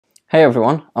Hey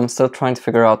everyone, I'm still trying to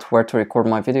figure out where to record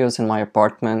my videos in my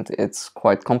apartment. It's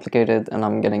quite complicated and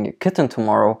I'm getting a kitten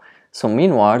tomorrow. So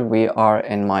meanwhile, we are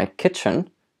in my kitchen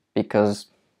because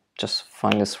I just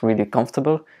find this really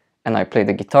comfortable. And I play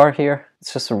the guitar here.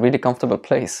 It's just a really comfortable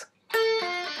place.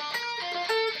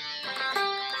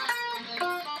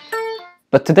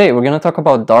 But today we're going to talk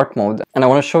about dark mode, and I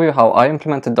want to show you how I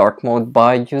implemented dark mode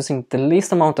by using the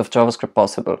least amount of JavaScript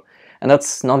possible. And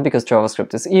that's not because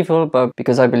JavaScript is evil, but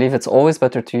because I believe it's always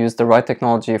better to use the right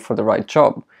technology for the right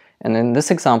job. And in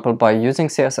this example, by using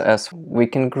CSS, we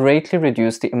can greatly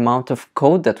reduce the amount of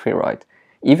code that we write,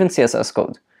 even CSS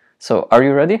code. So are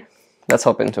you ready? Let's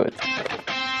hop into it.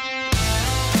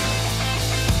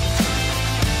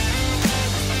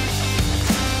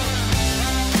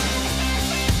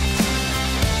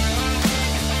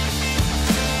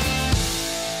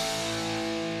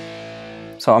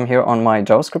 So I'm here on my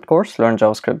JavaScript course,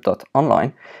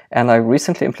 learnjavascript.online, and I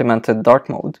recently implemented dark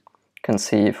mode. You can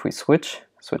see if we switch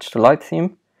to light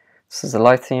theme, this is the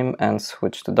light theme, and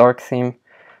switch to dark theme.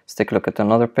 Let's take a look at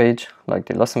another page, like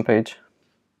the lesson page.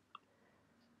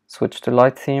 Switch to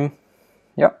light theme,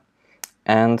 yeah,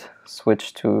 and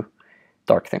switch to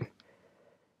dark theme.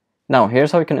 Now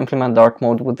here's how you can implement dark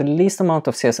mode with the least amount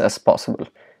of CSS possible.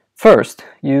 First,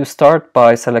 you start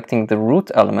by selecting the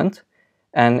root element.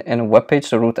 And in a web page,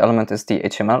 the root element is the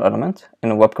HTML element.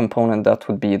 In a web component, that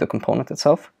would be the component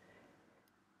itself.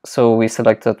 So we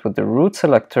select that with the root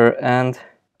selector, and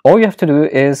all you have to do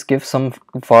is give some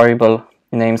variable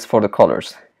names for the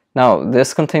colors. Now,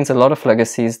 this contains a lot of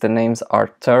legacies. The names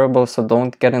are terrible, so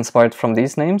don't get inspired from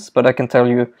these names, but I can tell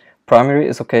you primary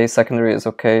is okay, secondary is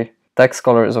okay, text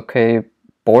color is okay,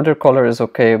 border color is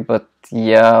okay, but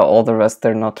yeah, all the rest,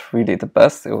 they're not really the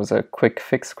best. It was a quick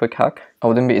fix, quick hack. I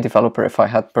wouldn't be a developer if I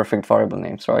had perfect variable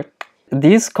names, right?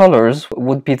 These colors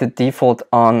would be the default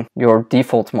on your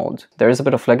default mode. There is a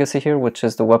bit of legacy here, which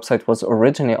is the website was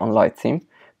originally on light theme,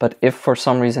 but if for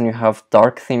some reason you have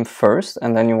dark theme first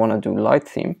and then you want to do light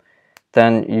theme,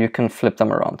 then you can flip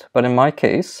them around. But in my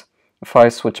case, if I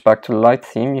switch back to light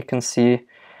theme, you can see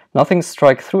nothing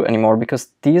strike through anymore because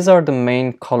these are the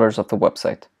main colors of the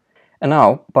website. And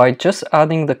now, by just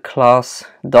adding the class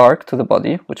dark to the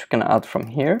body, which we can add from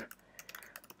here,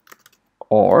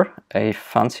 or a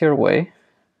fancier way,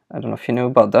 I don't know if you knew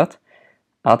about that,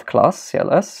 add class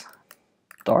CLS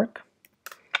dark,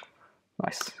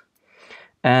 nice.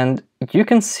 And you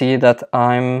can see that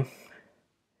well,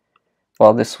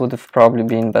 this would have probably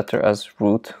been better as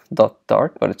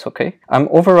root.dark, but it's okay. I'm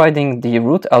overriding the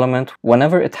root element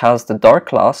whenever it has the dark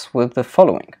class with the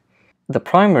following. The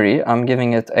primary, I'm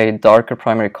giving it a darker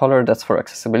primary color. That's for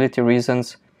accessibility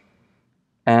reasons.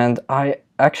 And I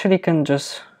actually can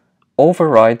just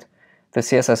override the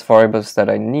CSS variables that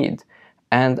I need.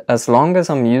 And as long as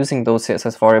I'm using those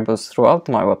CSS variables throughout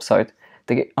my website,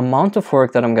 the amount of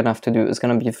work that I'm going to have to do is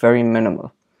going to be very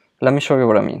minimal. Let me show you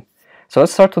what I mean. So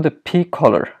let's start with the P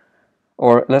color,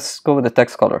 or let's go with the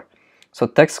text color. So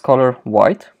text color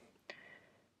white,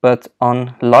 but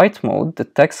on light mode, the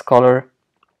text color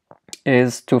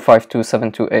is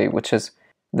 25272A, which is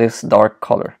this dark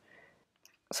color.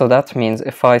 So that means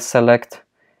if I select,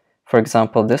 for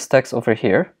example, this text over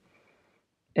here,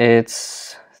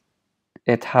 it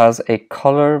has a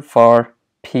color var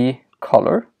P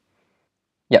color.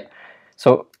 Yeah,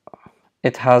 so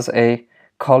it has a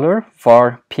color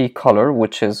var P color,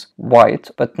 which is white.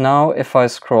 But now if I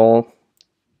scroll,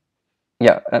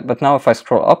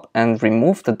 up and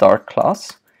remove the dark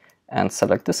class and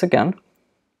select this again,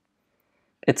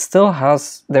 it still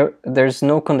has, there's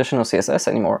no conditional CSS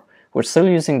anymore. We're still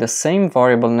using the same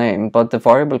variable name, but the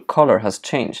variable color has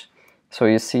changed. So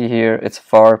you see here, it's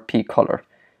var P color.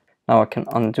 Now I can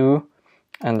undo,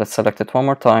 and let's select it one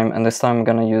more time, and this time I'm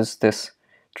gonna use this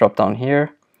drop down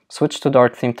here, switch to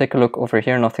dark theme, take a look over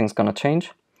here, nothing's gonna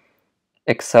change,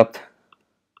 except,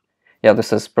 yeah,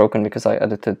 this is broken because I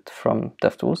edited from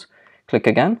DevTools. Click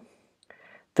again.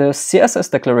 The CSS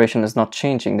declaration is not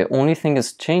changing. The only thing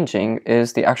is changing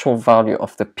is the actual value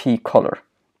of the P color.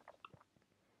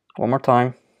 One more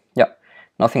time. Yeah,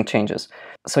 nothing changes.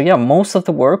 So yeah, most of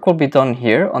the work will be done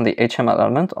here on the HTML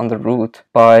element, on the root,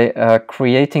 by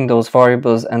creating those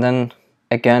variables and then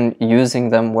again using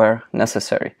them where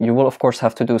necessary. You will of course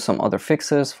have to do some other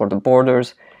fixes for the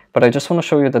borders, but I just want to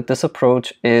show you that this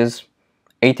approach is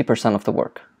 80% of the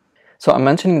work. So I'm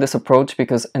mentioning this approach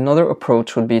because another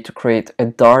approach would be to create a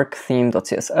dark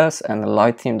theme.css and a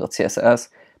light theme.css,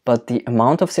 but the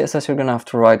amount of CSS you're going to have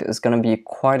to write is going to be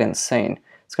quite insane.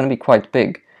 It's going to be quite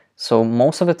big. So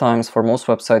most of the times, for most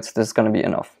websites, this is going to be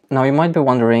enough. Now you might be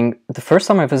wondering, the first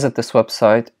time I visit this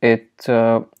website,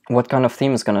 what kind of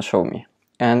theme is going to show me?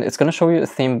 and it's going to show you a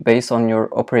theme based on your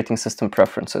operating system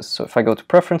preferences. So if I go to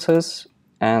Preferences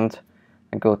and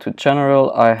I go to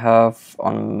General, I have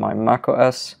on my Mac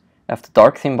OS, I have the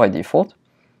dark theme by default.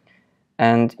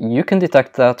 And you can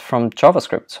detect that from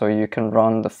JavaScript. So you can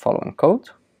run the following code.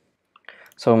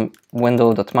 So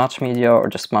window.matchMedia or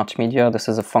just matchMedia, this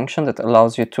is a function that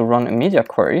allows you to run a media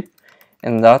query.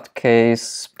 In that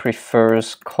case,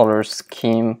 prefers color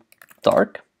scheme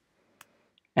dark.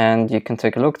 And you can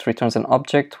take a look, it returns an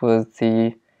object with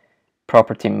the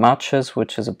property matches,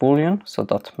 which is a boolean, so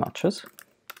dot matches.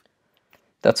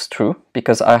 That's true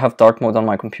because I have dark mode on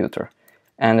my computer.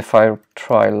 And if I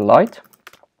try light,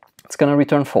 it's going to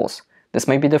return false. This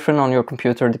may be different on your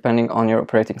computer depending on your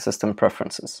operating system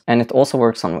preferences. And it also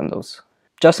works on Windows.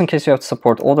 Just in case you have to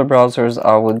support older browsers,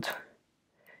 I would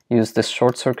use this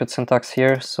short circuit syntax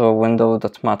here. So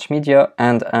window.matchMedia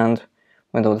and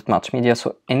window.matchMedia.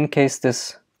 So in case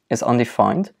this is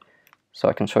undefined, so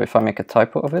I can show if I make a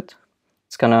typo of it,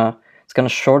 it's gonna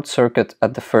short circuit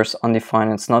at the first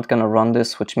undefined. It's not gonna run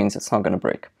this, which means it's not gonna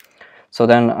break. So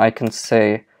then I can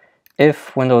say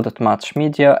if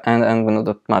window.matchMedia and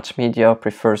window.matchMedia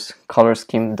prefers color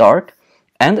scheme dark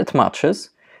and it matches,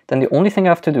 then the only thing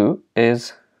I have to do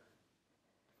is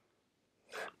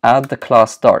add the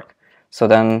class dark. So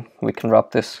then we can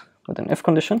wrap this with an if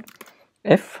condition,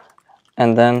 if,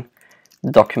 and then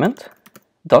document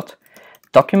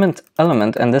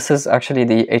element, and this is actually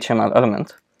the HTML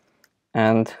element,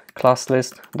 and class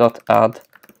list dot add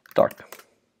dark.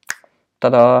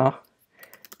 Ta-da!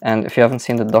 And if you haven't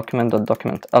seen the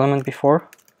document element before,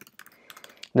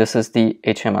 this is the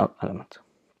HTML element.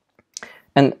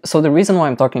 And so the reason why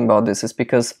I'm talking about this is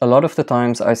because a lot of the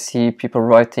times I see people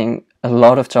writing a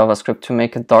lot of JavaScript to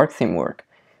make a dark theme work.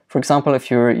 For example, if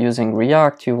you're using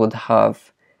React, you would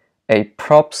have a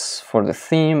props for the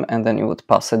theme and then you would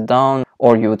pass it down,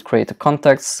 or you would create a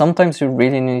context. Sometimes you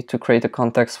really need to create a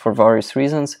context for various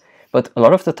reasons. But a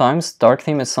lot of the times, dark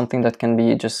theme is something that can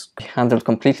be just handled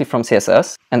completely from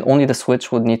CSS, and only the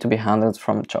switch would need to be handled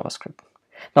from JavaScript.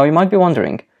 Now you might be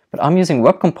wondering, but I'm using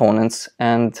web components,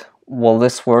 and will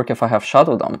this work if I have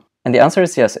shadow DOM? And the answer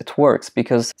is yes, it works,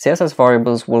 because CSS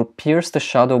variables will pierce the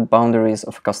shadow boundaries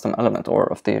of a custom element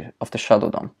or of the shadow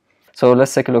DOM. So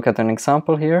let's take a look at an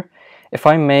example here. If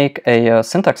I make a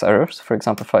syntax error, so for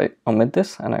example, if I omit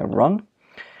this and I run,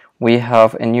 we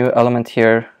have a new element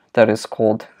here that is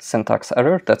called syntax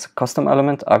error. That's a custom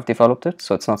element. I've developed it,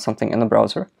 so it's not something in the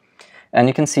browser. And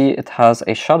you can see it has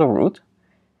a shadow root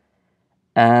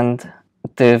and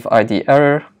div ID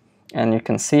error. And you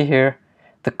can see here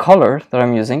the color that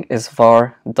I'm using is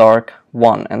var dark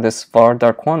 1. And this var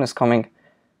dark 1 is coming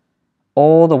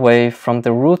all the way from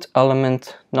the root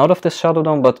element, not of the shadow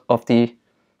DOM, but of the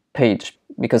page,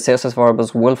 because CSS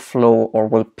variables will flow or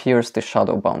will pierce the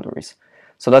shadow boundaries.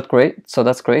 So that's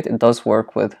great. It does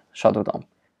work with shadow DOM.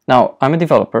 Now, I'm a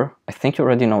developer. I think you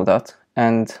already know that.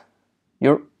 And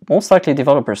you're most likely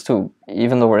developers too,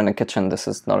 even though we're in the kitchen. This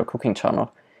is not a cooking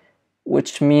channel,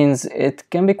 which means it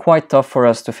can be quite tough for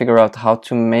us to figure out how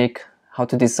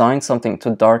to design something to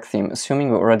dark theme, assuming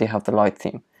we already have the light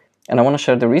theme. And I want to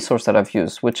share the resource that I've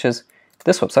used, which is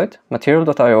this website,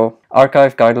 material.io,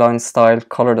 archive, guidelines, style,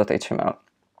 color.html.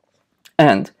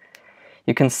 And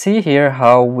you can see here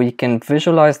how we can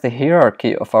visualize the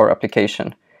hierarchy of our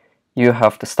application. You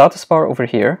have the status bar over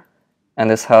here,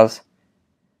 and this has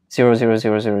 0, 0,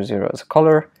 0, 0, 0 as a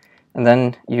color. And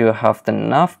then you have the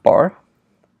nav bar,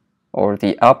 or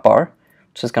the app bar,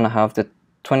 which is going to have the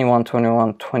 21,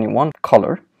 21, 21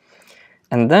 color.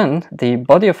 And then the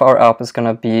body of our app is going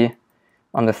to be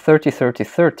on the 30, 30,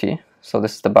 30. So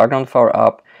this is the background of our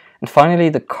app. And finally,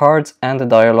 the cards and the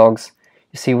dialogues,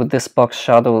 you see with this box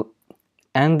shadow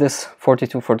and this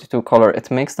 42, 42 color,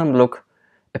 it makes them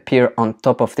appear on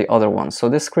top of the other ones. So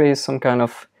this creates some kind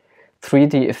of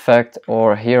 3D effect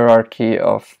or hierarchy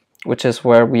of, which is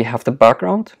where we have the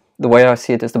background. The way I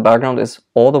see it is the background is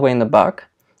all the way in the back,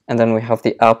 and then we have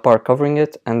the app bar covering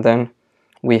it, and then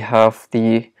we have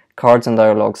the cards and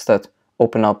dialogues that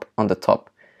open up on the top.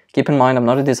 Keep in mind, I'm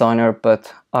not a designer,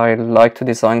 but I like to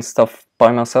design stuff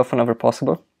by myself whenever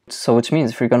possible. So which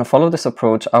means if you're going to follow this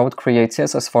approach, I would create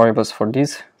CSS variables for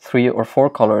these 3 or 4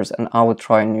 colors, and I would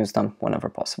try and use them whenever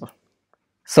possible.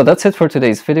 So that's it for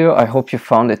today's video. I hope you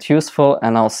found it useful,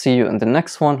 and I'll see you in the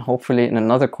next one, hopefully in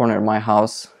another corner of my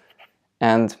house,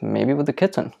 and maybe with the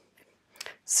kitten.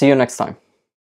 See you next time.